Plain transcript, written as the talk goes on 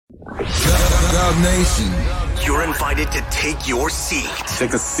Dub Nation. You're invited to take your seat.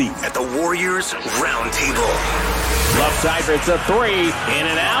 Take a seat at the Warriors Roundtable. Left side, it's a three.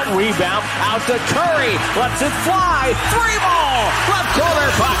 In and out, rebound, out to Curry. Lets it fly. Three ball. Left corner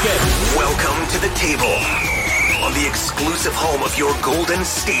pocket. Welcome to the table. On the exclusive home of your Golden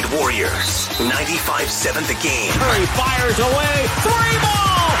State Warriors. 95-7 The Game. Curry fires away. Three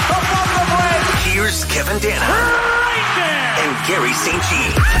ball. Above the break. Here's Kevin Danna. Right there. And Garry St.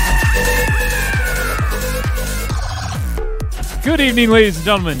 Good evening, ladies and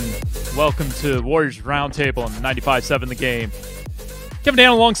gentlemen. Welcome to Warriors Roundtable on 95-7 The Game. Kevin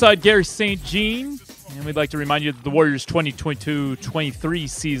Danna alongside Garry St. Jean. And we'd like to remind you that the Warriors 2022-23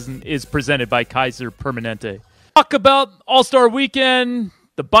 season is presented by Kaiser Permanente. Talk about All-Star Weekend,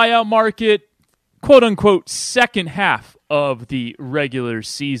 the buyout market, quote-unquote second half of the regular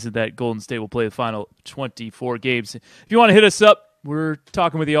season that Golden State will play the final 24 games. If you want to hit us up, we're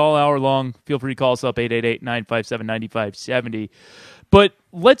talking with you all hour long. Feel free to call us up, 888-957-9570. But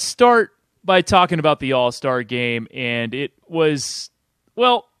let's start by talking about the All-Star game, and it was,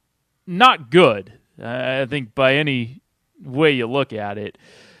 well, not good. I think by any way you look at it.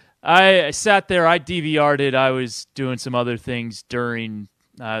 I sat there, I DVR'd it. I was doing some other things during,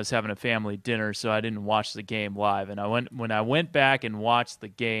 I was having a family dinner, so I didn't watch the game live. And when I went back and watched the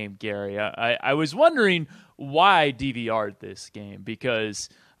game, Garry, I was wondering why I DVR'd this game, because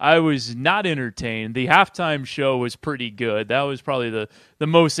I was not entertained. The halftime show was pretty good. That was probably the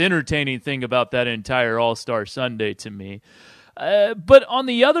most entertaining thing about that entire All-Star Sunday to me. But on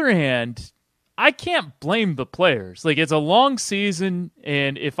the other hand, I can't blame the players. Like, it's a long season,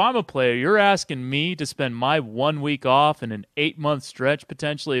 and if I'm a player, you're asking me to spend my 1 week off in an 8-month stretch,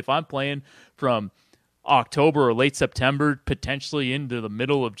 potentially, if I'm playing from October or late September, potentially into the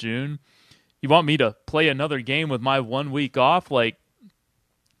middle of June. You want me to play another game with my 1 week off? Like,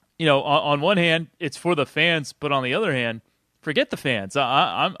 you know, on one hand, it's for the fans, but on the other hand, forget the fans.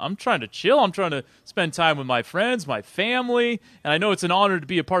 I'm trying to chill. I'm trying to spend time with my friends, my family, and I know it's an honor to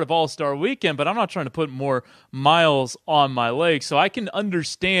be a part of All-Star Weekend, but I'm not trying to put more miles on my legs. So I can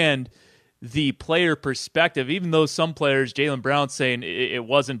understand the player perspective, even though some players, Jaylen Brown saying it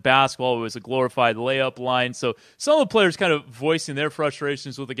wasn't basketball, it was a glorified layup line. So some of the players kind of voicing their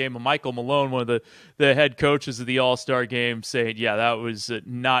frustrations with the game. And Michael Malone, one of the head coaches of the All-Star game, saying, yeah, that was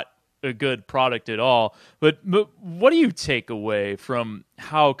not a good product at all. But what do you take away from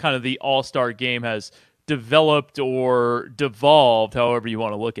how kind of the All-Star game has developed or devolved, however you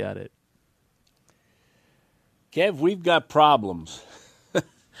want to look at it? Kev, we've got problems.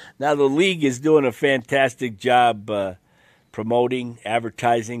 Now, the league is doing a fantastic job promoting,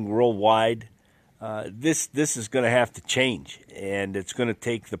 advertising worldwide. This is going to have to change, and it's going to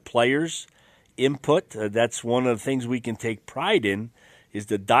take the players' input. That's one of the things we can take pride in, is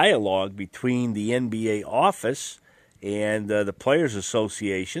the dialogue between the NBA office and the Players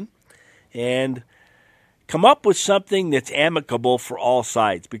Association, and come up with something that's amicable for all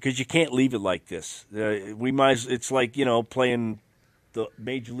sides, because you can't leave it like this. It's like, you know, playing the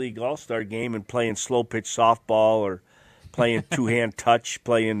Major League All-Star game and playing slow-pitch softball, or playing two-hand touch,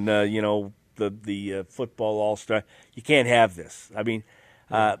 playing, the football All-Star. You can't have this. I mean,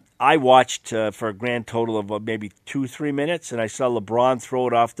 I watched for a grand total of maybe 2-3 minutes, and I saw LeBron throw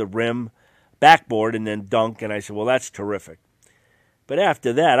it off the rim, backboard, and then dunk, and I said, well, that's terrific. But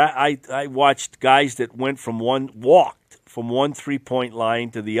after that, I watched guys that walked from one three-point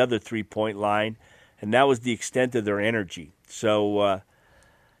line to the other three-point line, and that was the extent of their energy. So,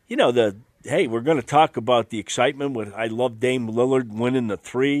 hey, we're going to talk about the excitement. I love Dame Lillard winning the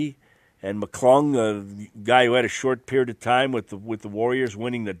three, and MacClung, the guy who had a short period of time with the Warriors,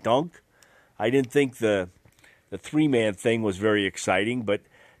 winning the dunk. I didn't think the three-man thing was very exciting, but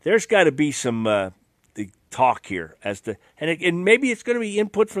there's got to be some the talk here as to, and maybe it's going to be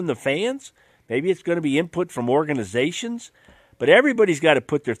input from the fans, maybe it's going to be input from organizations, but everybody's got to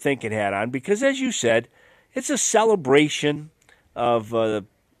put their thinking hat on, because as you said, it's a celebration of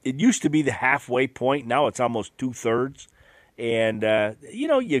it used to be the halfway point. Now it's almost 2/3. And,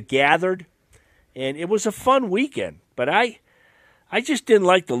 you gathered, and it was a fun weekend. But I just didn't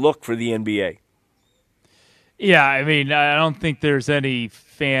like the look for the NBA. Yeah, I mean, I don't think there's any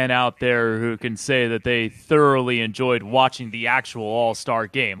fan out there who can say that they thoroughly enjoyed watching the actual All-Star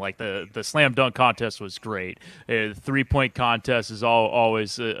game. Like, the slam dunk contest was great. The three-point contest is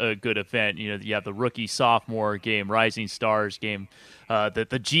always a good event. You know, you have the rookie-sophomore game, Rising Stars game,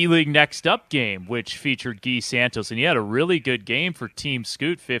 the G League Next Up game, which featured Guy Santos, and he had a really good game for Team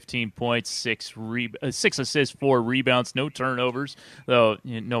Scoot, 15 points, 6 assists, 4 rebounds, no turnovers, though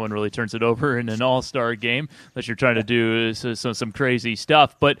no one really turns it over in an All-Star game unless you're trying to do some crazy stuff.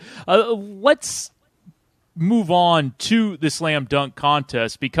 stuff. But let's move on to the slam dunk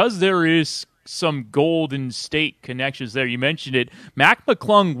contest because there is some Golden State connections there. You mentioned it. Mac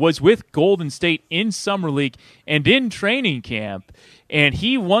MacClung was with Golden State in Summer League and in training camp, and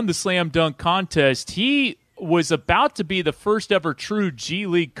he won the slam dunk contest. He was about to be the first ever true G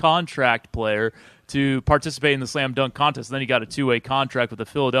League contract player to participate in the slam dunk contest. And then he got a two-way contract with the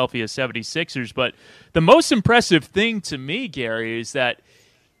Philadelphia 76ers. But the most impressive thing to me, Gary, is that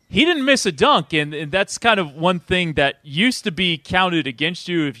he didn't miss a dunk, and that's kind of one thing that used to be counted against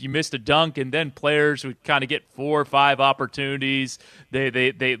you if you missed a dunk, and then players would kind of get 4 or 5 opportunities.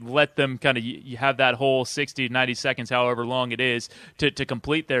 They let them kind of you have that whole 60 to 90 seconds, however long it is, to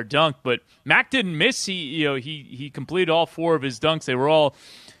complete their dunk. But Mac didn't miss. He completed all 4 of his dunks. They were all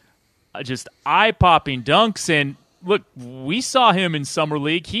just eye-popping dunks, and look, we saw him in Summer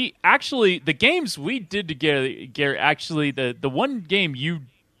League. He actually, the games we did together, Gary, actually the one day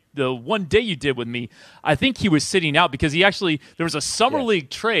you did with me, I think he was sitting out because there was a Summer League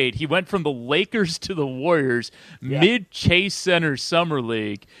trade. He went from the Lakers to the Warriors, mid-Chase Center Summer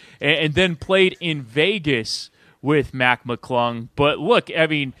League, and then played in Vegas with Mac MacClung. But look, I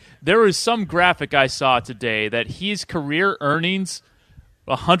mean, there was some graphic I saw today that his career earnings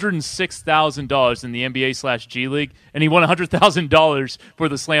 $106,000 in the NBA/G League, and he won $100,000 for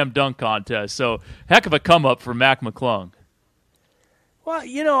the slam dunk contest. So heck of a come up for Mac MacClung. Well,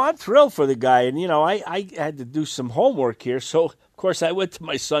 I'm thrilled for the guy. And, I had to do some homework here. So, of course, I went to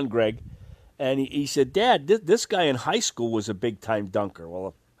my son, Greg, and he said, Dad, this guy in high school was a big-time dunker.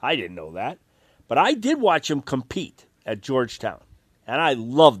 Well, I didn't know that. But I did watch him compete at Georgetown, and I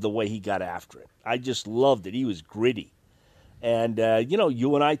loved the way he got after it. I just loved it. He was gritty. And,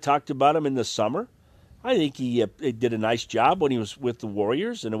 you and I talked about him in the summer. I think he did a nice job when he was with the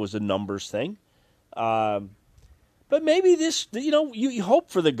Warriors, and it was a numbers thing. But maybe this, you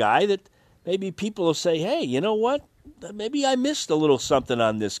hope for the guy that maybe people will say, hey, you know what? Maybe I missed a little something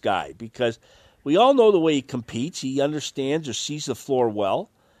on this guy because we all know the way he competes. He understands or sees the floor well.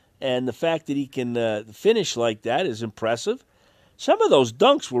 And the fact that he can finish like that is impressive. Some of those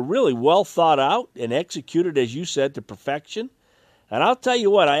dunks were really well thought out and executed, as you said, to perfection. And I'll tell you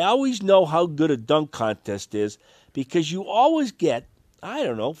what, I always know how good a dunk contest is because you always get,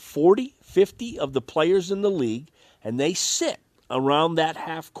 40, 50 of the players in the league, and they sit around that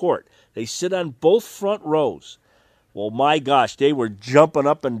half court. They sit on both front rows. Well, my gosh, they were jumping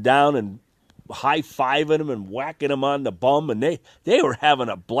up and down and high-fiving him and whacking him on the bum, and they were having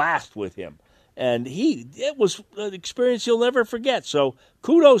a blast with him. And it was an experience he'll never forget. So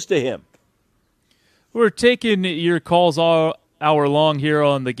kudos to him. We're taking your calls all hour long here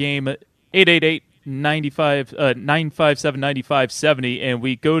on the game at 888-957-9570, and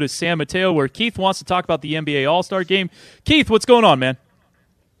we go to San Mateo where Keith wants to talk about the NBA All-Star Game. Keith, what's going on, man?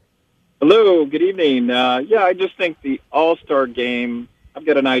 Hello, good evening. I just think the All-Star Game, I've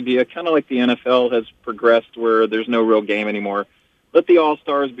got an idea, kind of like the NFL has progressed where there's no real game anymore. Let the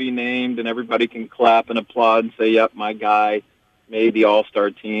All-Stars be named, and everybody can clap and applaud and say, yep, my guy made the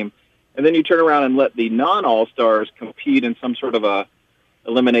All-Star team. And then you turn around and let the non-All-Stars compete in some sort of a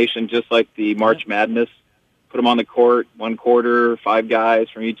elimination, just like the March Madness. Put them on the court, 1 quarter, 5 guys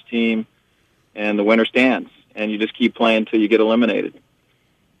from each team, and the winner stands. And you just keep playing until you get eliminated.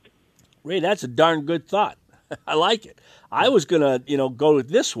 Ray, that's a darn good thought. I like it. I was going to, go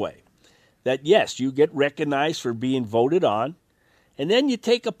this way. That, yes, you get recognized for being voted on, and then you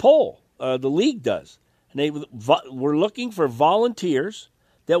take a poll. The league does. And we're looking for volunteers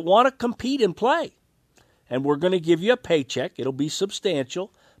that want to compete and play. And we're going to give you a paycheck. It'll be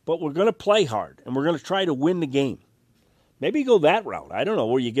substantial, but we're going to play hard, and we're going to try to win the game. Maybe go that route. I don't know,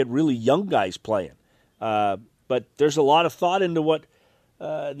 where you get really young guys playing. But there's a lot of thought into what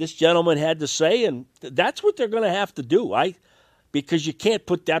this gentleman had to say, and that's what they're going to have to do. Because you can't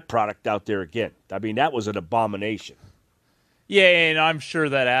put that product out there again. I mean, that was an abomination. Yeah, and I'm sure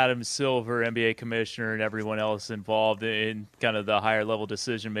that Adam Silver, NBA commissioner, and everyone else involved in kind of the higher-level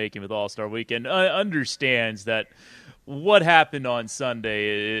decision-making with All-Star Weekend understands that what happened on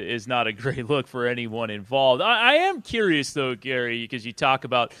Sunday is not a great look for anyone involved. I am curious, though, Gary, because you talk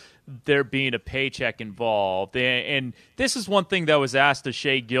about there being a paycheck involved. And this is one thing that was asked to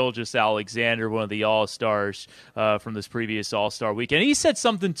Shai Gilgeous-Alexander, one of the All-Stars from this previous All-Star weekend. He said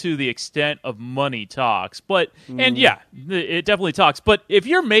something to the extent of money talks. But and yeah, it definitely talks. But if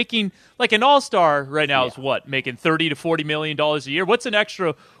you're making, like an All-Star right now is what? Making $30 to $40 million a year? What's an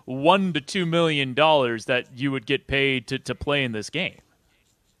extra $1 to $2 million that you would get paid to play in this game?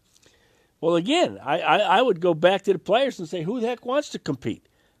 Well, again, I would go back to the players and say, who the heck wants to compete?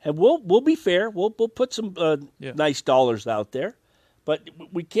 And we'll be fair. We'll put some nice dollars out there. But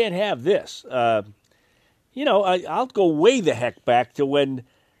we can't have this. I'll go way the heck back to when,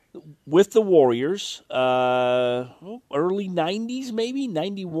 with the Warriors, early 90s maybe,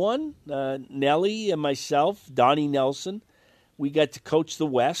 91, Nelly and myself, Donnie Nelson, we got to coach the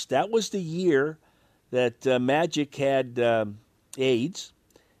West. That was the year that Magic had AIDS,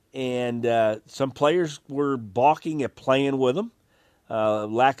 and some players were balking at playing with him,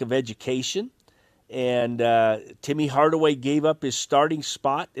 lack of education. And Timmy Hardaway gave up his starting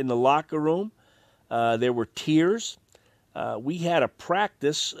spot in the locker room. There were tears. We had a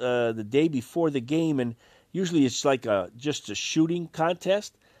practice the day before the game, and usually it's like just a shooting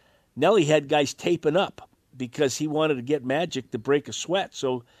contest. Nelly had guys taping up because he wanted to get Magic to break a sweat,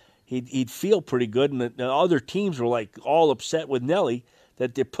 so he'd feel pretty good. And the other teams were like all upset with Nelly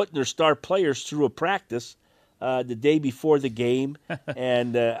that they're putting their star players through a practice the day before the game.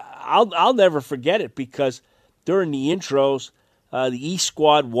 And I'll never forget it because during the intros, the East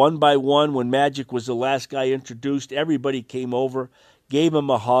squad, one by one, when Magic was the last guy introduced, everybody came over, gave him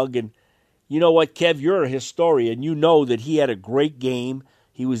a hug. And you know what, Kev, you're a historian. You know that he had a great game.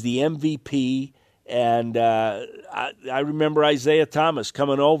 He was the MVP. And I remember Isaiah Thomas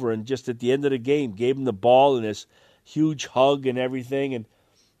coming over and just at the end of the game gave him the ball and this huge hug and everything. And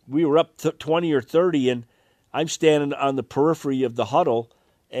we were up 20 or 30, and I'm standing on the periphery of the huddle.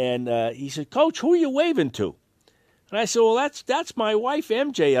 And he said, "Coach, who are you waving to?" And I said, "Well, that's my wife,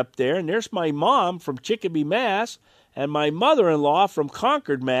 MJ, up there, and there's my mom from Chicopee, Mass., and my mother-in-law from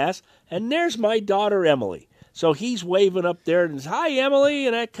Concord, Mass., and there's my daughter, Emily." So he's waving up there and says, "Hi, Emily,"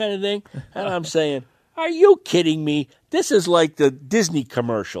 and that kind of thing. And I'm saying, are you kidding me? This is like the Disney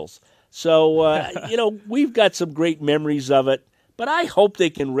commercials. So, we've got some great memories of it, but I hope they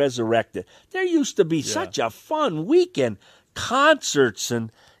can resurrect it. There used to be such a fun weekend, concerts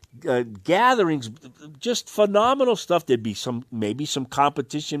and gatherings, just phenomenal stuff. There'd be maybe some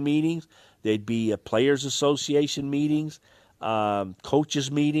competition meetings. There'd be players association meetings,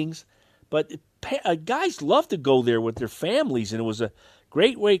 coaches meetings. But guys love to go there with their families, and it was a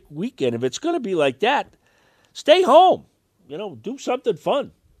great weekend. If it's going to be like that, stay home. Do something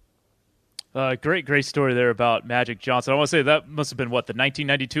fun. Great story there about Magic Johnson. I want to say that must have been, the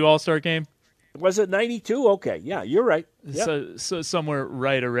 1992 All-Star game? Was it 92? Okay, yeah, you're right. Yep. So somewhere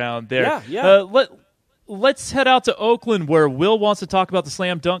right around there. Yeah. Let's head out to Oakland where Will wants to talk about the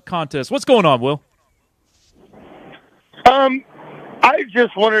slam dunk contest. What's going on, Will? I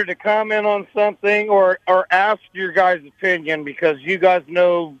just wanted to comment on something or ask your guys' opinion because you guys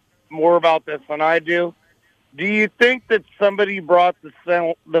know more about this than I do. Do you think that somebody brought the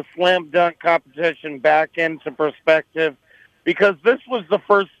slam dunk competition back into perspective? Because this was the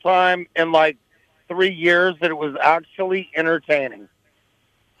first time in 3 years that it was actually entertaining.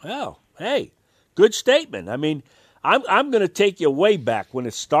 Well, hey, good statement. I mean, I'm going to take you way back when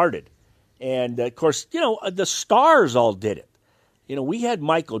it started. And, of course, the stars all did it. We had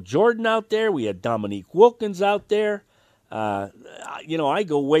Michael Jordan out there. We had Dominique Wilkins out there. I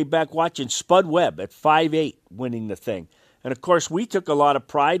go way back watching Spud Webb at 5'8", winning the thing. And, of course, we took a lot of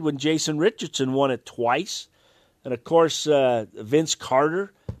pride when Jason Richardson won it twice. And, of course, Vince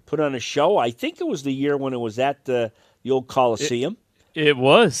Carter put on a show. I think it was the year when it was at the old Coliseum. It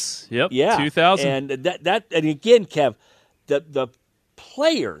was. Yep. Yeah. 2000. And and again, Kev, the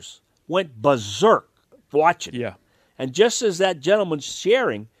players went berserk watching. Yeah. And just as that gentleman's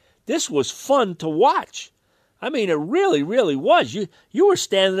sharing, this was fun to watch. I mean, it really, really was. You were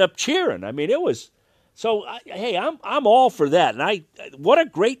standing up cheering. I mean, it was. So, hey, I'm all for that. And what a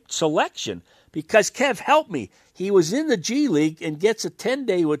great selection. Because, Kev, help me. He was in the G League and gets a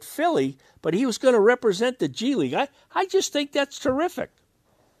 10-day with Philly, but he was going to represent the G League. I just think that's terrific.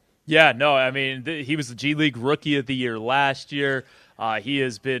 Yeah, no, I mean, he was the G League Rookie of the Year last year. He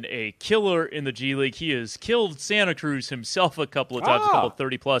has been a killer in the G League. He has killed Santa Cruz himself a couple of times, a couple of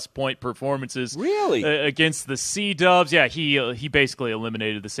 30-plus point performances. Really? Against the Sea-Dubs. Yeah, he basically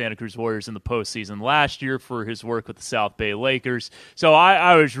eliminated the Santa Cruz Warriors in the postseason last year for his work with the South Bay Lakers. So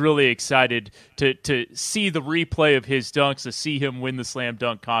I was really excited to see the replay of his dunks, to see him win the slam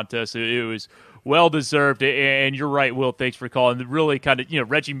dunk contest. It was well-deserved, and you're right, Will, thanks for calling. Really kind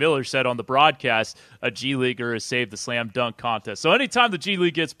of, Reggie Miller said on the broadcast, a G Leaguer has saved the slam dunk contest. So anytime the G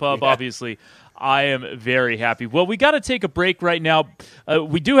League gets pub, obviously, I am very happy. Well, we got to take a break right now.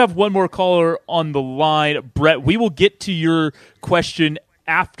 We do have one more caller on the line. Brett, we will get to your question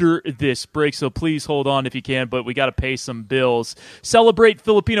after this break, so please hold on if you can, but we got to pay some bills. Celebrate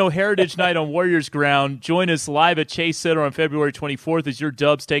Filipino Heritage Night on Warriors ground. Join us live at Chase Center on February 24th as your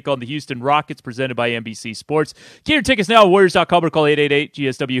Dubs take on the Houston Rockets, presented by NBC Sports. Get your tickets now at Warriors.com or call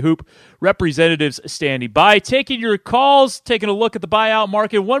 888-GSW-HOOP. Representatives standing by. Taking your calls, taking a look at the buyout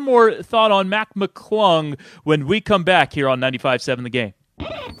market. One more thought on Mac MacClung when we come back here on 95.7 The Game.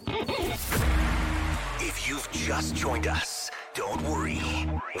 If you've just joined us, don't worry.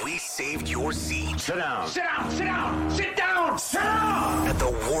 We saved your seat. Sit down. Sit down. Sit down. Sit down. Sit down. At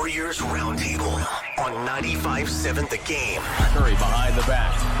the Warriors Roundtable on 95.7 The Game. Curry behind the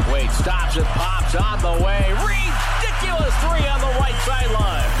back. Wade stops it, pops on the way. Ridiculous three on the right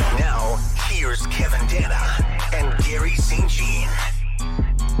sideline. Now, here's Kevin Danna and Garry St.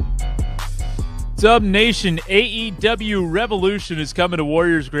 Dub Nation, AEW Revolution is coming to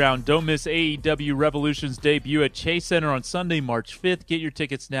Warriors ground. Don't miss AEW Revolution's debut at Chase Center on Sunday, March 5th. Get your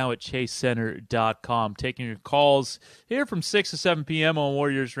tickets now at chasecenter.com. Taking your calls here from 6 to 7 p.m. on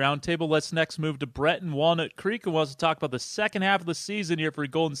Warriors Roundtable. Let's next move to Brett in Walnut Creek, who wants to talk about the second half of the season here for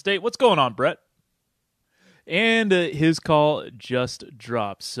Golden State. What's going on, Brett? And his call just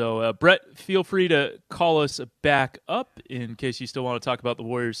dropped. So, Brett, feel free to call us back up in case you still want to talk about the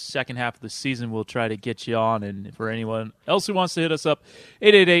Warriors' second half of the season. We'll try to get you on. And for anyone else who wants to hit us up,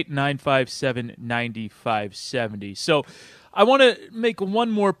 888-957-9570. So, I want to make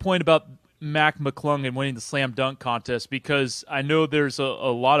one more point about Mac MacClung and winning the slam dunk contest, because I know there's a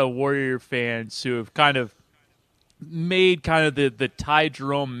lot of Warrior fans who have kind of made kind of the Ty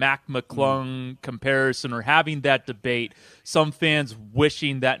Jerome Mac MacClung comparison, or having that debate. Some fans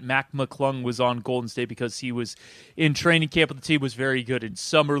wishing that Mac MacClung was on Golden State because he was in training camp with the team, was very good in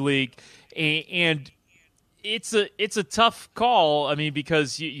summer league, and it's a tough call. I mean,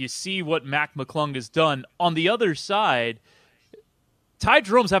 because you see what Mac MacClung has done. On the other side, Ty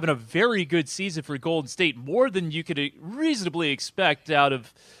Jerome's having a very good season for Golden State, more than you could reasonably expect out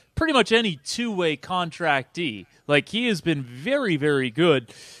of pretty much any two-way contractee. Like, he has been very, very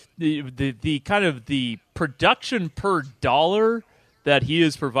good. The kind of the production per dollar that he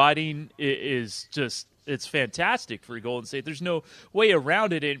is providing is just, it's fantastic for Golden State. There's no way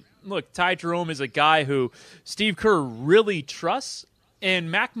around it. And look, Ty Jerome is a guy who Steve Kerr really trusts,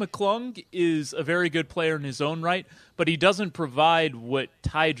 and Mac MacClung is a very good player in his own right, but he doesn't provide what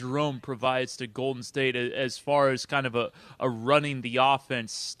Ty Jerome provides to Golden State as far as kind of a running the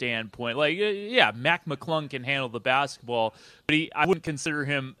offense standpoint. Like, yeah, Mac MacClung can handle the basketball, but I wouldn't consider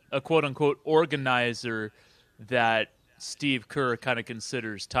him a quote-unquote organizer that Steve Kerr kind of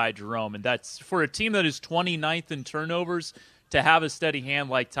considers Ty Jerome. And that's, for a team that is 29th in turnovers, to have a steady hand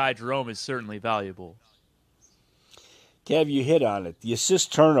like Ty Jerome is certainly valuable. Kev, you hit on it. The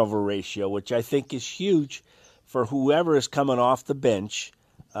assist-turnover ratio, which I think is huge for whoever is coming off the bench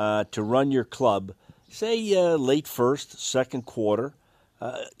to run your club, say late first, second quarter.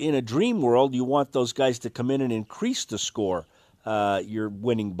 In a dream world, you want those guys to come in and increase the score you're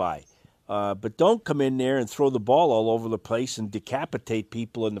winning by. But don't come in there and throw the ball all over the place and decapitate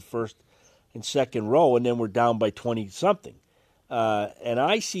people in the first and second row, and then we're down by 20-something. And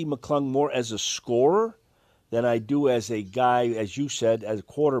I see MacClung more as a scorer than I do as a guy, as you said, as a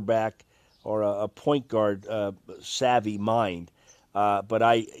quarterback or a point guard savvy mind. But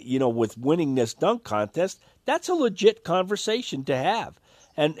with winning this dunk contest, that's a legit conversation to have.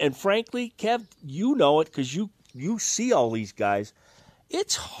 And frankly, Kev, you know it because you see all these guys.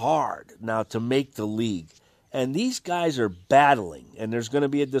 It's hard now to make the league. And these guys are battling, and there's going to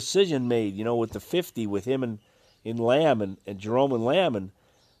be a decision made, with the 50 with him and Lamb and Jerome and Lamb. And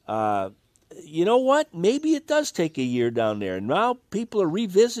you know what? Maybe it does take a year down there. And now people are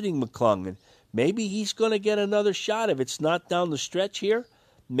revisiting MacClung, and maybe he's going to get another shot if it's not down the stretch here.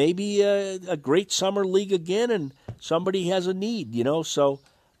 Maybe a great summer league again, and somebody has a need, So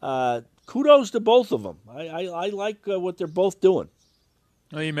kudos to both of them. I like what they're both doing.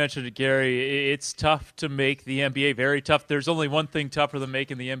 Well, you mentioned it, Gary. It's tough to make the NBA, very tough. There's only one thing tougher than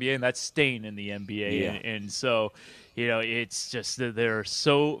making the NBA, and that's staying in the NBA. Yeah. And so, it's just that there are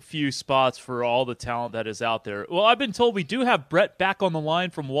so few spots for all the talent that is out there. Well, I've been told we do have Brett back on the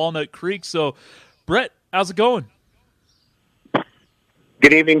line from Walnut Creek. So, Brett, how's it going?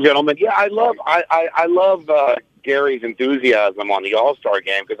 Good evening, gentlemen. Yeah, I love Gary's enthusiasm on the All-Star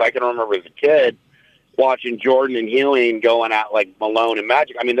game, because I can remember as a kid watching Jordan and Ewing going out like Malone and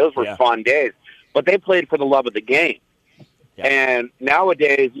Magic. I mean, those were fun days, but they played for the love of the game. Yeah. And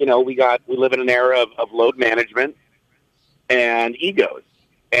nowadays, we live in an era of load management and egos.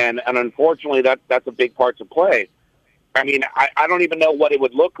 And unfortunately, that's a big part to play. I mean, I don't even know what it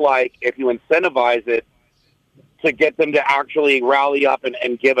would look like if you incentivize it to get them to actually rally up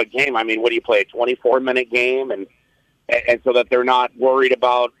and give a game. I mean, what do you play, a 24-minute game, and so that they're not worried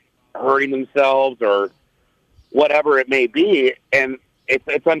about hurting themselves or whatever it may be, and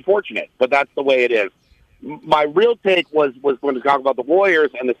it's unfortunate, but that's the way it is. My real take was going to talk about the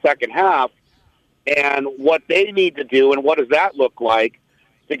Warriors in the second half and what they need to do and what does that look like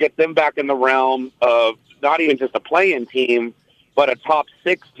to get them back in the realm of not even just a play-in team, but a top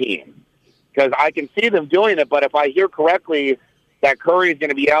 6 team. Because I can see them doing it, but if I hear correctly that Curry is going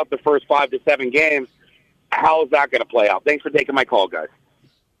to be out the first 5 to 7 games, how is that going to play out? Thanks for taking my call, guys.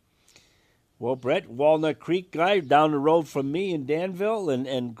 Well, Brett, Walnut Creek guy down the road from me in Danville,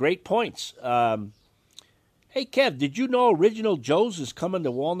 and great points. Hey, Kev, did you know Original Joe's is coming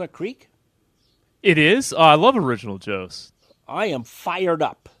to Walnut Creek? It is? I love Original Joe's. I am fired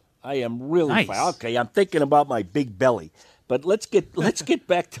up. I am really nice. fired. Okay, I'm thinking about my big belly. But let's get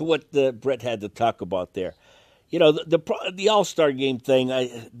back to what Brett had to talk about there. You know, the All-Star Game thing,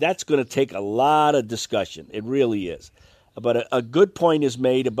 that's going to take a lot of discussion. It really is. But a good point is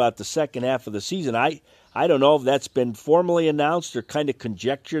made about the second half of the season. I don't know if that's been formally announced or kind of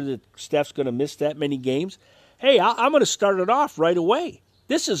conjecture that Steph's going to miss that many games. Hey, I'm going to start it off right away.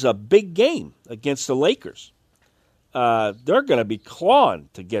 This is a big game against the Lakers. They're going to be clawing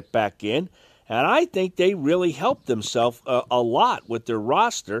to get back in, and I think they really helped themselves a lot with their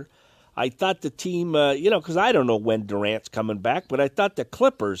roster. I thought the team, because I don't know when Durant's coming back, but I thought the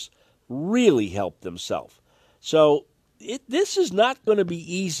Clippers really helped themselves. So this is not going to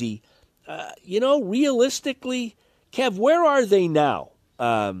be easy. Realistically, Kev, where are they now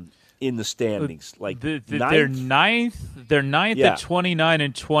in the standings? Like they're ninth. They're ninth at 29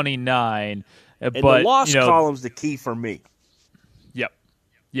 and 29. And the loss column's the key for me. Yep.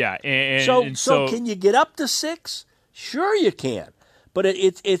 Yeah. So can you get up to 6? Sure you can. But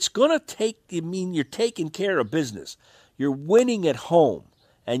it's going to take, you're taking care of business. You're winning at home,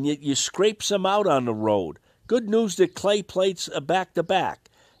 and you scrape some out on the road. Good news that Clay plays a back-to-back.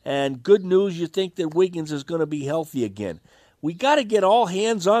 And good news you think that Wiggins is going to be healthy again. We got to get all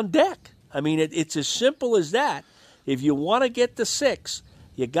hands on deck. I mean, it's as simple as that. If you want to get to 6,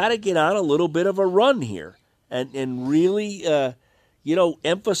 you got to get on a little bit of a run here and really,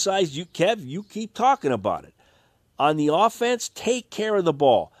 emphasize, Kev, you keep talking about it. On the offense, take care of the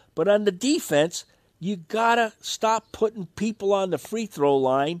ball. But on the defense, you got to stop putting people on the free throw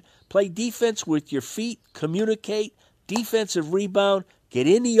line. Play defense with your feet, communicate, defensive rebound, get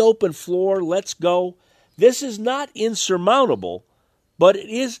in the open floor, let's go. This is not insurmountable, but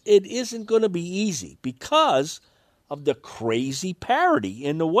it isn't going to be easy because of the crazy parity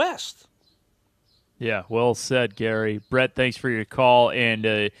in the West. Yeah, well said, Gary. Brett, thanks for your call.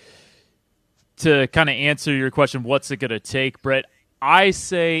 And to kind of answer your question, what's it going to take, Brett? I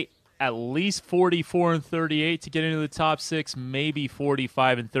say at least 44 and 38 to get into the top 6, maybe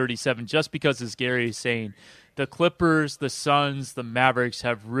 45 and 37, just because, as Gary is saying, the Clippers, the Suns, the Mavericks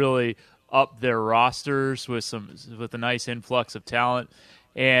have really upped their rosters with a nice influx of talent.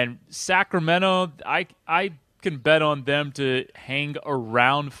 And Sacramento, I can bet on them to hang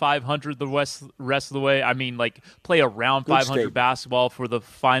around 500 the rest of the way. I mean, like, play around 500 basketball for the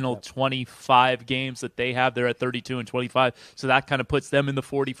final 25 games that they have. They're at 32 and 25, so that kind of puts them in the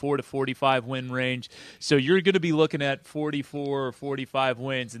 44 to 45 win range. So you're going to be looking at 44 or 45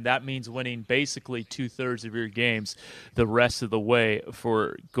 wins, and that means winning basically 2/3 of your games the rest of the way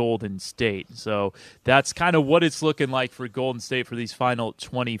for Golden State. So that's kind of what it's looking like for Golden State for these final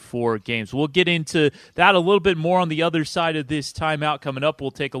 24 games. We'll get into that a little bit more on the other side of this timeout coming up.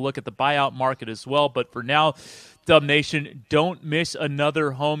 We'll take a look at the buyout market as well. But for now, Dub Nation, don't miss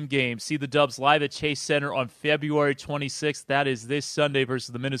another home game. See the Dubs live at Chase Center on February 26th. That is this Sunday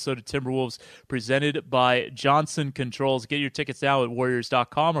versus the Minnesota Timberwolves, presented by Johnson Controls. Get your tickets now at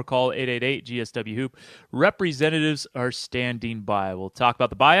Warriors.com or call 888-GSW-HOOP. Representatives are standing by. We'll talk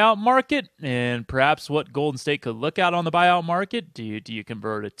about the buyout market and perhaps what Golden State could look at on the buyout market. Do you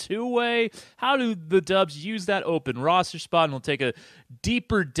convert a two-way? How do the Dubs use that open roster spot? And we'll take a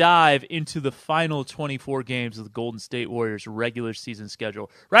deeper dive into the final 24 games of the Golden State Warriors regular season schedule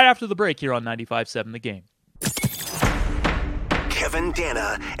right after the break here on 95.7 The Game. Kevin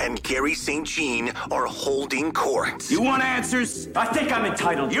Danna and Garry St. Jean are holding court. You want answers? I think I'm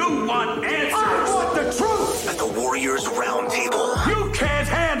entitled. You want answers? I want the truth! At the Warriors Roundtable. You can't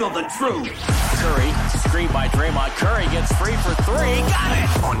handle the truth! Curry, screened by Draymond. Curry gets free for 3. Got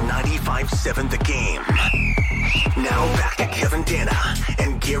it! On 95.7 The Game. Now back to Kevin Danna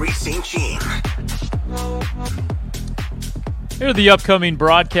and Garry St. Jean. Here are the upcoming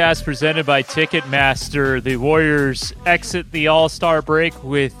broadcasts presented by Ticketmaster. The Warriors exit the All-Star break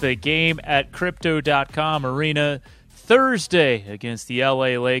with a game at Crypto.com Arena Thursday against the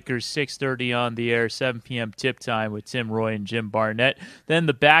LA Lakers, 6:30 on the air, 7 p.m. tip time with Tim Roy and Jim Barnett. Then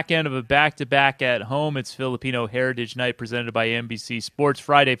the back end of a back-to-back at home. It's Filipino Heritage Night presented by NBC Sports,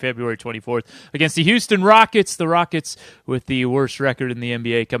 Friday, February 24th against the Houston Rockets. The Rockets with the worst record in the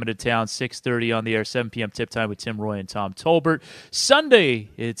NBA coming to town, 6:30 on the air, 7 p.m. tip time with Tim Roy and Tom Tolbert. Sunday,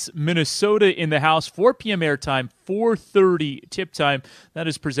 it's Minnesota in the house, 4 p.m. airtime, 4:30 tip time. That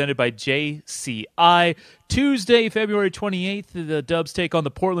is presented by JCI. Tuesday, February 28th, the Dubs take on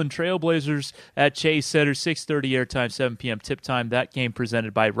the Portland Trailblazers at Chase Center, 6:30 airtime, 7 p.m. tip time. That game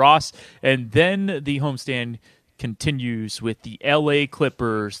presented by Ross. And then the homestand continues with the LA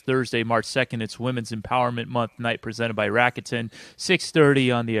Clippers. Thursday, March 2nd, it's Women's Empowerment Month night presented by Rakuten,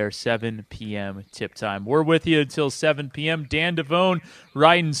 6:30 on the air, 7 p.m. tip time. We're with you until 7 p.m. Dan Devone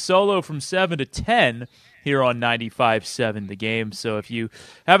riding solo from 7 to 10 here on 95.7 The Game. So if you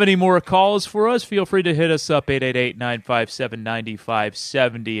have any more calls for us, feel free to hit us up,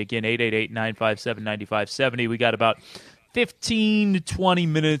 888-957-9570. Again, 888-957-9570. We got about 15 to 20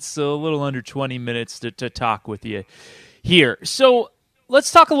 minutes, a little under 20 minutes to talk with you here. So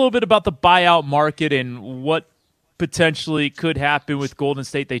let's talk a little bit about the buyout market and what potentially could happen with Golden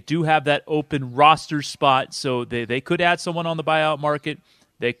State. They do have that open roster spot, so they could add someone on the buyout market.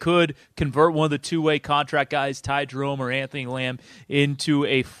 They could convert one of the two-way contract guys, Ty Jerome or Anthony Lamb, into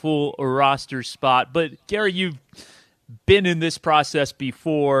a full roster spot. But, Gary, you've been in this process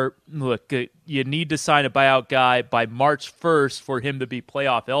before. Look, you need to sign a buyout guy by March 1st for him to be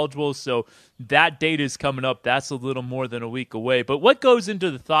playoff eligible, so that date is coming up. That's a little more than a week away. But what goes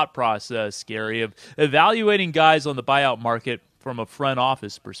into the thought process, Gary, of evaluating guys on the buyout market from a front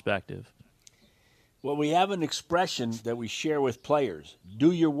office perspective? Well, we have an expression that we share with players.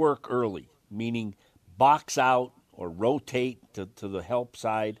 Do your work early, meaning box out or rotate to the help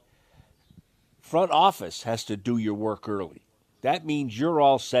side. Front office has to do your work early. That means you're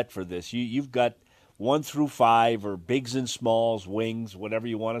all set for this. You've got 1 through 5 or bigs and smalls, wings, whatever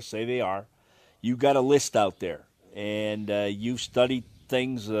you want to say they are. You've got a list out there, and you've studied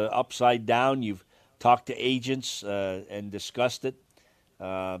things upside down. You've talked to agents and discussed it.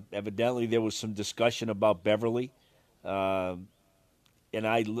 Evidently, there was some discussion about Beverly, and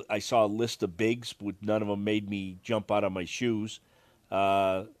I saw a list of bigs, but none of them made me jump out of my shoes.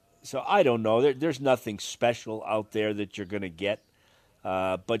 So I don't know. There's nothing special out there that you're going to get,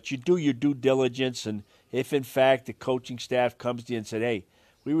 but you do your due diligence, and if, in fact, the coaching staff comes to you and said, hey,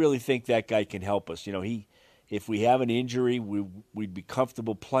 we really think that guy can help us. You know, if we have an injury, we'd be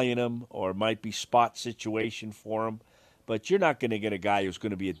comfortable playing him, or it might be spot situation for him. But you're not going to get a guy who's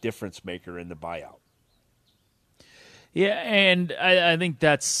going to be a difference maker in the buyout. Yeah, and I think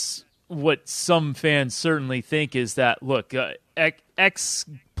that's what some fans certainly think is that, look, X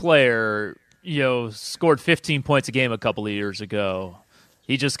player, scored 15 points a game a couple of years ago.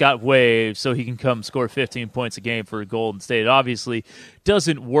 He just got waived so he can come score 15 points a game for Golden State. It obviously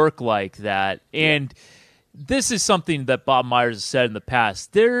doesn't work like that. And this is something that Bob Myers has said in the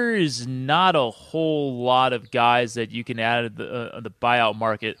past. There is not a whole lot of guys that you can add to the buyout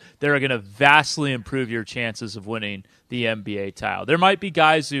market that are going to vastly improve your chances of winning the NBA title. There might be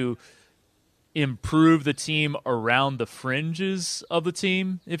guys who improve the team around the fringes of the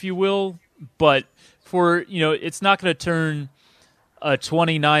team, if you will, but it's not going to turn a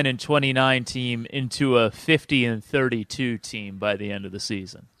 29-29 team into a 50-32 team by the end of the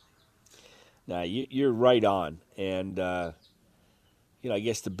season. Now, you're right on. And, I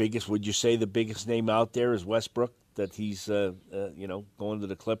guess would you say the biggest name out there is Westbrook, that he's, going to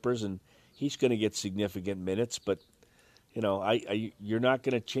the Clippers, and he's going to get significant minutes. But, you're not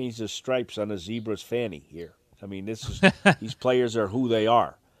going to change the stripes on a zebra's fanny here. I mean, these players are who they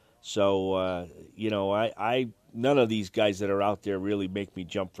are. So, none of these guys that are out there really make me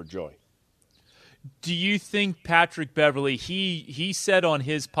jump for joy. Do you think Patrick Beverley, he said on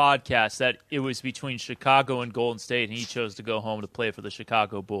his podcast that it was between Chicago and Golden State, and he chose to go home to play for the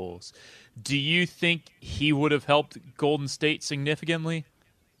Chicago Bulls. Do you think he would have helped Golden State significantly?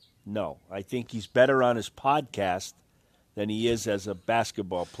 No. I think he's better on his podcast than he is as a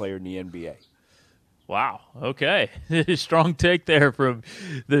basketball player in the NBA. Wow. Okay. Strong take there from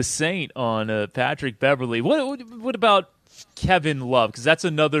the Saint on Patrick Beverley. What about Kevin Love? Because that's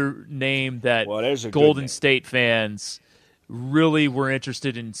another name that Golden State fans really were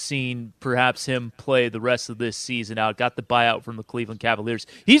interested in seeing perhaps him play the rest of this season out. Got the buyout from the Cleveland Cavaliers.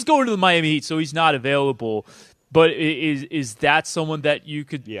 He's going to the Miami Heat, so he's not available. But is that someone that you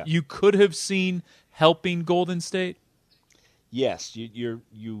could have seen helping Golden State? yes, you're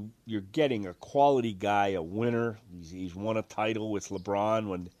getting a quality guy, a winner. He's won a title with LeBron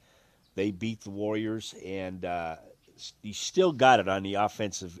when they beat the Warriors, and he's still got it on the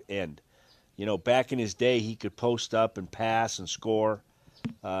offensive end. Back in his day, he could post up and pass and score.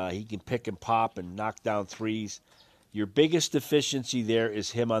 He can pick and pop and knock down threes. Your biggest deficiency there is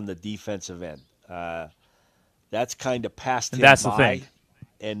him on the defensive end. That's kind of passed him by. That's the thing.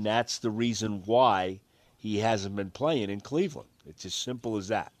 And that's the reason why he hasn't been playing in Cleveland. It's as simple as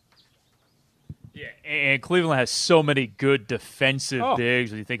that. Yeah, and Cleveland has so many good defensive bigs.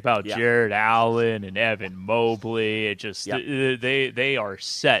 When you think about Jared Allen and Evan Mobley, it just they are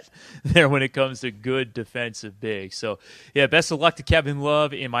set there when it comes to good defensive bigs. So, best of luck to Kevin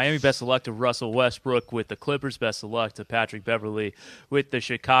Love in Miami. Best of luck to Russell Westbrook with the Clippers. Best of luck to Patrick Beverley with the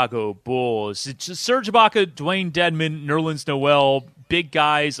Chicago Bulls. It's just Serge Ibaka, Dwayne Dedmon, Nerlens Noel, big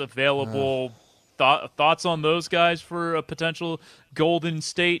guys available. Thoughts on those guys for a potential Golden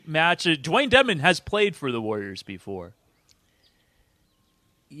State match? Dwayne Dedmon has played for the Warriors before.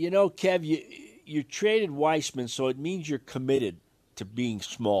 Kev, you traded Weissman, so it means you're committed to being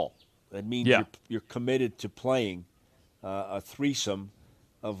small. That means you're committed to playing a threesome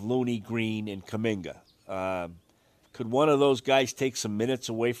of Looney, Green, and Kuminga. Could one of those guys take some minutes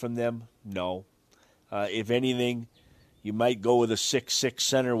away from them? No. If anything, you might go with a 6'6"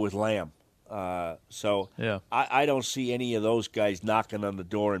 center with Lamb. I don't see any of those guys knocking on the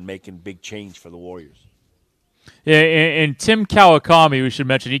door and making big change for the Warriors. Yeah, and Tim Kawakami, we should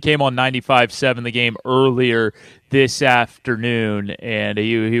mention, he came on 95.7 the game earlier this afternoon, and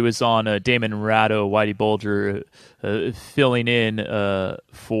he was on Damon Ratto, Whitey Bulger, filling in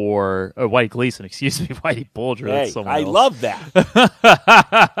for Whitey Gleason, excuse me, Whitey Bulger. Hey, that's someone else. Love that.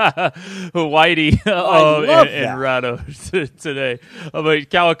 Whitey and Ratto today. But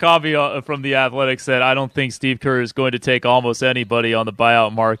Kawakami from The Athletic said, I don't think Steve Kerr is going to take almost anybody on the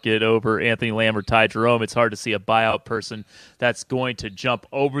buyout market over Anthony Lamb or Ty Jerome. It's hard to see a buyout person that's going to jump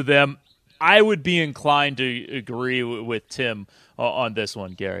over them. I would be inclined to agree with Tim on this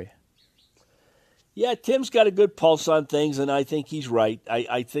one, Gary. Yeah, Tim's got a good pulse on things, and I think he's right.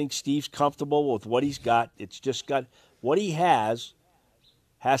 I think Steve's comfortable with what he's got. It's just got what he has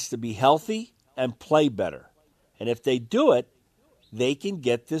to be healthy and play better. And if they do it, they can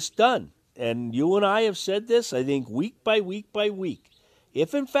get this done. And you and I have said this, I think, week by week by week.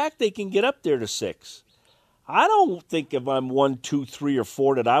 If, in fact, they can get up there to 6, I don't think if I'm 1, 2, 3, or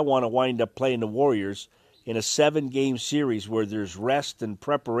 4 that I want to wind up playing the Warriors in a 7-game series where there's rest and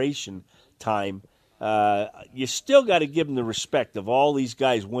preparation time. You still got to give them the respect of all these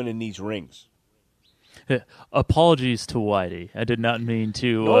guys winning these rings. Apologies to Whitey. I did not mean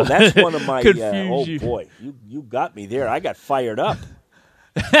to. No, that's one of my. Confuse you. Boy, you got me there. I got fired up.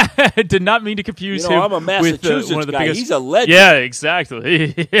 Did not mean to confuse him. I'm a Massachusetts with one of the guy. biggest... He's a legend. Yeah,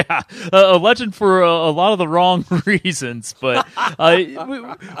 exactly. A legend for a lot of the wrong reasons. But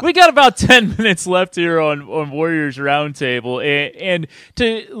we got about 10 minutes left here on Warriors Roundtable, and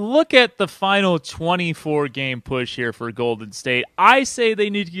to look at the final 24-game push here for Golden State, I say they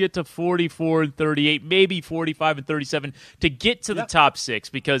need to get to 44-38, maybe 45-37 to get to the top 6.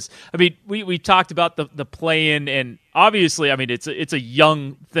 Because we talked about the play-in and. Obviously, it's a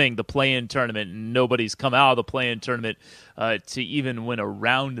young thing, the play-in tournament, and nobody's come out of the play-in tournament to even win a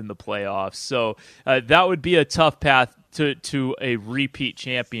round in the playoffs. So that would be a tough path to a repeat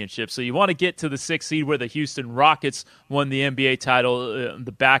championship. So you want to get to the 6th seed where the Houston Rockets won the NBA title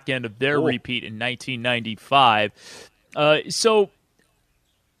the back end of their repeat in 1995. So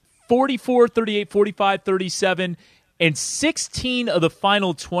 44-38, 45-37, and 16 of the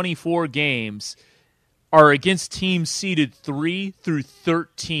final 24 games are against teams seeded 3 through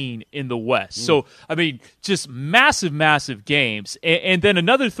 13 in the West. So, just massive, massive games. And then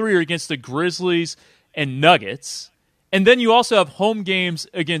another 3 are against the Grizzlies and Nuggets. And then you also have home games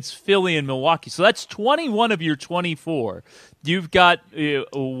against Philly and Milwaukee. So that's 21 of your 24. You've got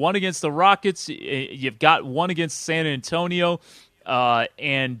one against the Rockets. You've got one against San Antonio.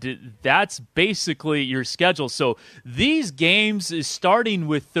 And that's basically your schedule. So these games, starting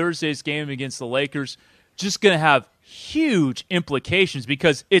with Thursday's game against the Lakers, just going to have huge implications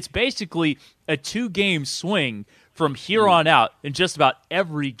because it's basically a 2-game swing from here on out in just about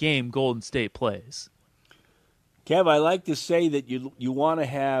every game Golden State plays. Kev, I like to say that you want to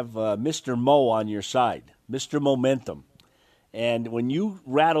have Mr. Mo on your side, Mr. Momentum. And when you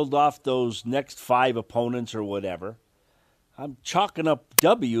rattled off those next 5 opponents or whatever, I'm chalking up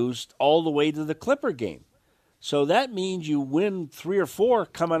W's all the way to the Clipper game. So that means you win 3 or 4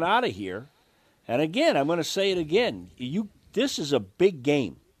 coming out of here. And again, I'm going to say it again. This is a big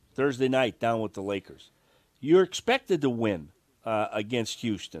game Thursday night down with the Lakers. You're expected to win against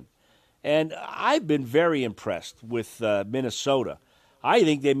Houston. And I've been very impressed with Minnesota. I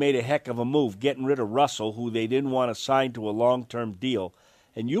think they made a heck of a move getting rid of Russell, who they didn't want to sign to a long-term deal.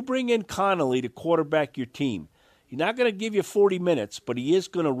 And you bring in Connolly to quarterback your team. He's not going to give you 40 minutes, but he is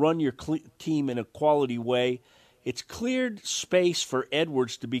going to run your team in a quality way. It's cleared space for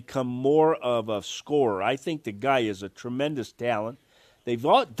Edwards to become more of a scorer. I think the guy is a tremendous talent. They've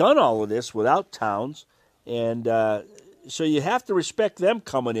done all of this without Towns, and so you have to respect them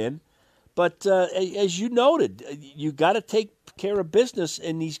coming in. But as you noted, you got to take care of business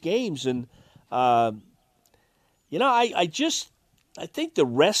in these games. And, I think the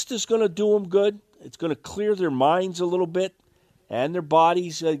rest is going to do them good. It's going to clear their minds a little bit and their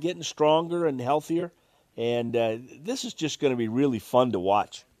bodies getting stronger and healthier. And this is just going to be really fun to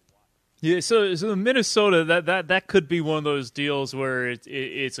watch. Yeah, so Minnesota, that could be one of those deals where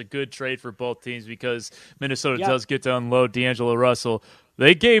it's a good trade for both teams because Minnesota does get to unload D'Angelo Russell.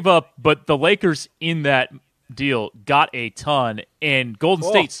 They gave up, but the Lakers in that deal got a ton, and Golden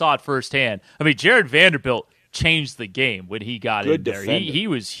State saw it firsthand. I mean, Jared Vanderbilt changed the game when he got in there. He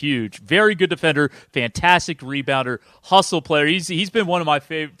was huge. Very good defender, fantastic rebounder, hustle player. He's been one of my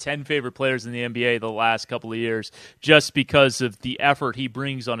 10 favorite players in the NBA the last couple of years just because of the effort he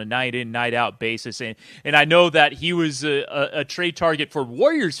brings on a night-in, night-out basis. And I know that he was a trade target for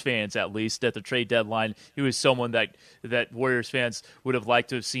Warriors fans, at least, at the trade deadline. He was someone that Warriors fans would have liked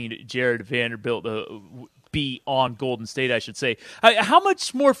to have seen Jared Vanderbilt be on Golden State, I should say. How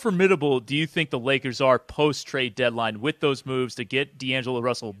much more formidable do you think the Lakers are post-trade deadline with those moves to get D'Angelo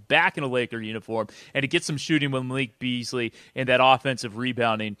Russell back in a Laker uniform and to get some shooting with Malik Beasley and that offensive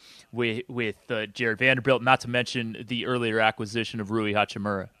rebounding with Jared Vanderbilt, not to mention the earlier acquisition of Rui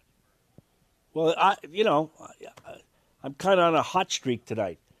Hachimura? Well, I'm kind of on a hot streak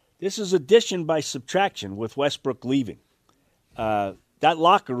tonight. This is addition by subtraction with Westbrook leaving. That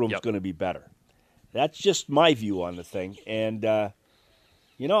locker room's going to be better. That's just my view on the thing. And, I'll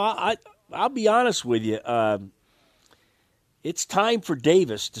be honest with you. It's time for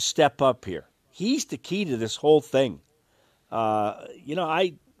Davis to step up here. He's the key to this whole thing.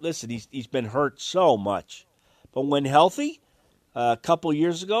 Listen, he's been hurt so much. But when healthy, a couple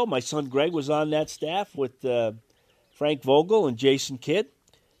years ago, my son Greg was on that staff with Frank Vogel and Jason Kidd.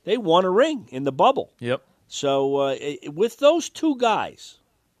 They won a ring in the bubble. Yep. So with those two guys,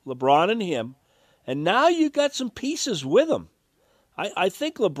 LeBron and him, and now you got some pieces with them. I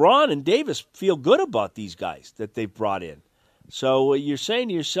think LeBron and Davis feel good about these guys that they've brought in. So you're saying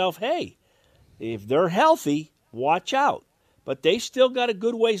to yourself, hey, if they're healthy, watch out. But they still got a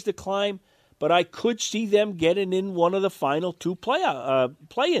good ways to climb. But I could see them getting in one of the final two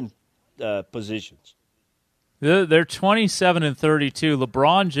play-in positions. They're 27-32.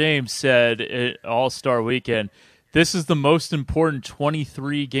 LeBron James said at All-Star Weekend, this is the most important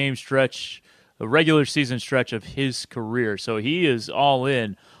 23-game stretch, a regular season stretch of his career. So he is all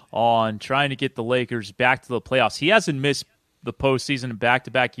in on trying to get the Lakers back to the playoffs. He hasn't missed the postseason in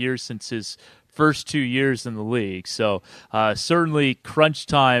back-to-back years since his first 2 years in the league. So certainly crunch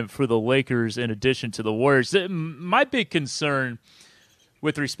time for the Lakers in addition to the Warriors. My big concern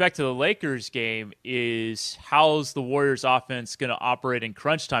with respect to the Lakers game is how's the Warriors offense going to operate in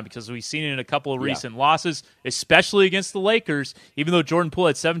crunch time, because we've seen it in a couple of recent losses, especially against the Lakers. Even though Jordan Poole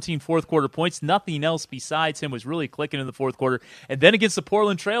had 17 fourth-quarter points, nothing else besides him was really clicking in the fourth quarter. And then against the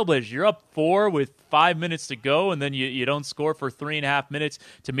Portland Trailblazers, you're up 4 with 5 minutes to go, and then you don't score for 3.5 minutes.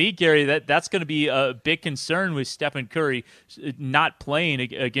 To me, Gary, that's going to be a big concern with Stephen Curry not playing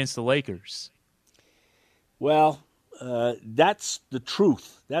against the Lakers. Well, that's the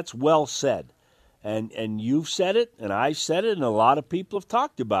truth. That's well said. And you've said it, and I've said it, and a lot of people have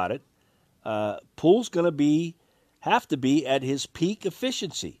talked about it. Poole's going to have to be at his peak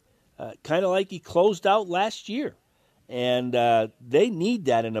efficiency, kind of like he closed out last year. And they need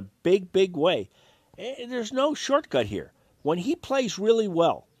that in a big, big way. And there's no shortcut here. When he plays really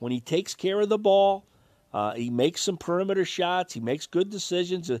well, when he takes care of the ball, he makes some perimeter shots, he makes good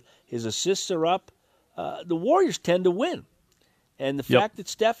decisions, his assists are up, the Warriors tend to win. And the fact that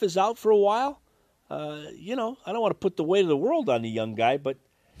Steph is out for a while, I don't want to put the weight of the world on the young guy, but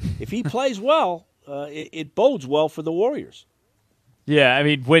if he plays well, it bodes well for the Warriors. Yeah, I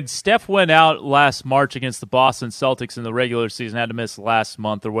mean, when Steph went out last March against the Boston Celtics in the regular season, had to miss last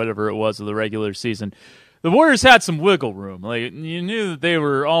month or whatever it was of the regular season, the Warriors had some wiggle room. Like, you knew that they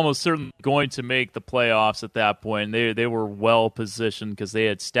were almost certainly going to make the playoffs at that point. They were well positioned because they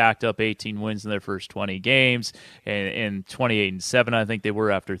had stacked up 18 wins in their first 20 games, and 28-7, I think they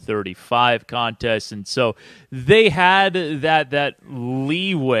were after 35 contests. And so they had that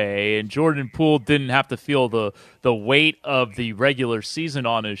leeway, and Jordan Poole didn't have to feel the the weight of the regular season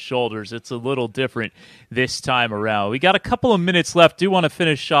on his shoulders. It's a little different this time around. We got a couple of minutes left. Do want to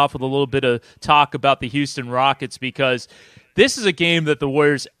finish off with a little bit of talk about the Houston Rockets, because this is a game that the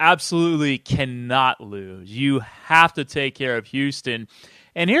Warriors absolutely cannot lose. You have to take care of Houston.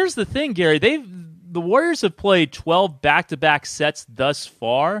 And here's the thing, Gary. The Warriors have played 12 back-to-back sets thus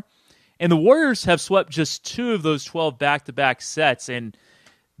far, and the Warriors have swept just 2 of those 12 back-to-back sets, and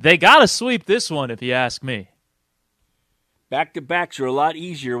they got to sweep this one, if you ask me. Back-to-backs are a lot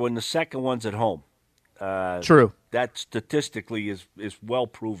easier when the second one's at home. True. That statistically is well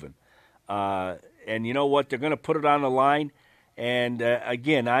proven. And you know what? They're going to put it on the line. And,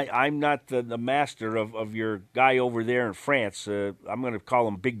 again, I'm not the master of your guy over there in France. I'm going to call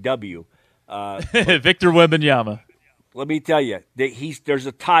him Big W. Victor Wembanyama. Let me tell you, there's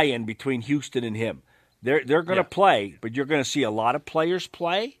a tie-in between Houston and him. They're going to play, but you're going to see a lot of players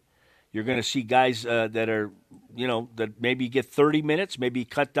play. You're going to see guys that are, that maybe get 30 minutes, maybe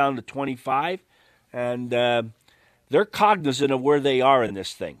cut down to 25. And they're cognizant of where they are in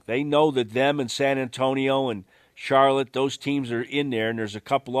this thing. They know that them and San Antonio and Charlotte, those teams are in there, and there's a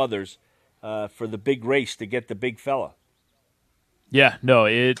couple others for the big race to get the big fella. Yeah, no,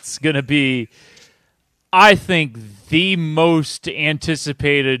 it's going to be, I think, the most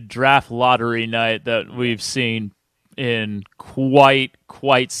anticipated draft lottery night that we've seen in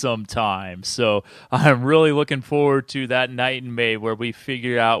quite some time. So I'm really looking forward to that night in May where we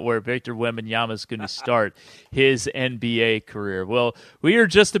figure out where Victor Wembanyama is going to start his NBA career. Well, we are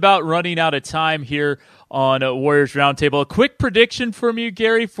just about running out of time here on Warriors Roundtable. A quick prediction from you,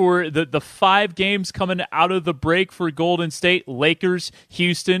 Gary, for the 5 games coming out of the break for Golden State: Lakers,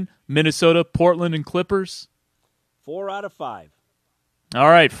 Houston, Minnesota, Portland, and Clippers. 4 out of 5. All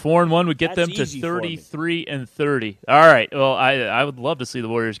right, 4-1 would get That's them to easy for me. 33-30. All right, well, I would love to see the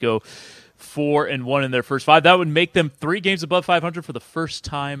Warriors go 4-1 in their first 5. That would make them 3 games above 500 for the first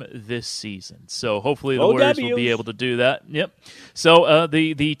time this season. So hopefully the Warriors will be able to do that. Yep. So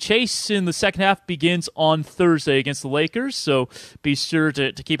the chase in the second half begins on Thursday against the Lakers. So be sure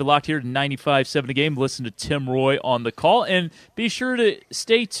to keep it locked here to 95.7 The Game. Listen to Tim Roy on the call. And be sure to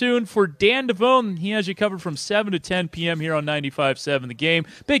stay tuned for Dan Devone. He has you covered from 7 to 10 p.m. here on 95.7 The Game.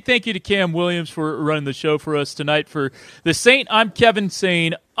 Big thank you to Cam Williams for running the show for us tonight. For the Saint, I'm Kevin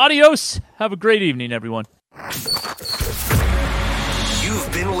saying adios. Have a great evening, everyone.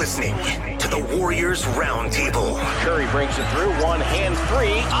 You've been listening to the Warriors Roundtable. Curry breaks it through. 1-hand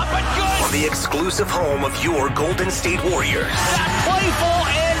 3. Up and good. On the exclusive home of your Golden State Warriors. Shot playful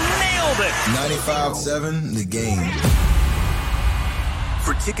and nailed it. 95.7 The Game.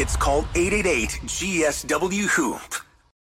 For tickets, call 888-GSW-HOOP.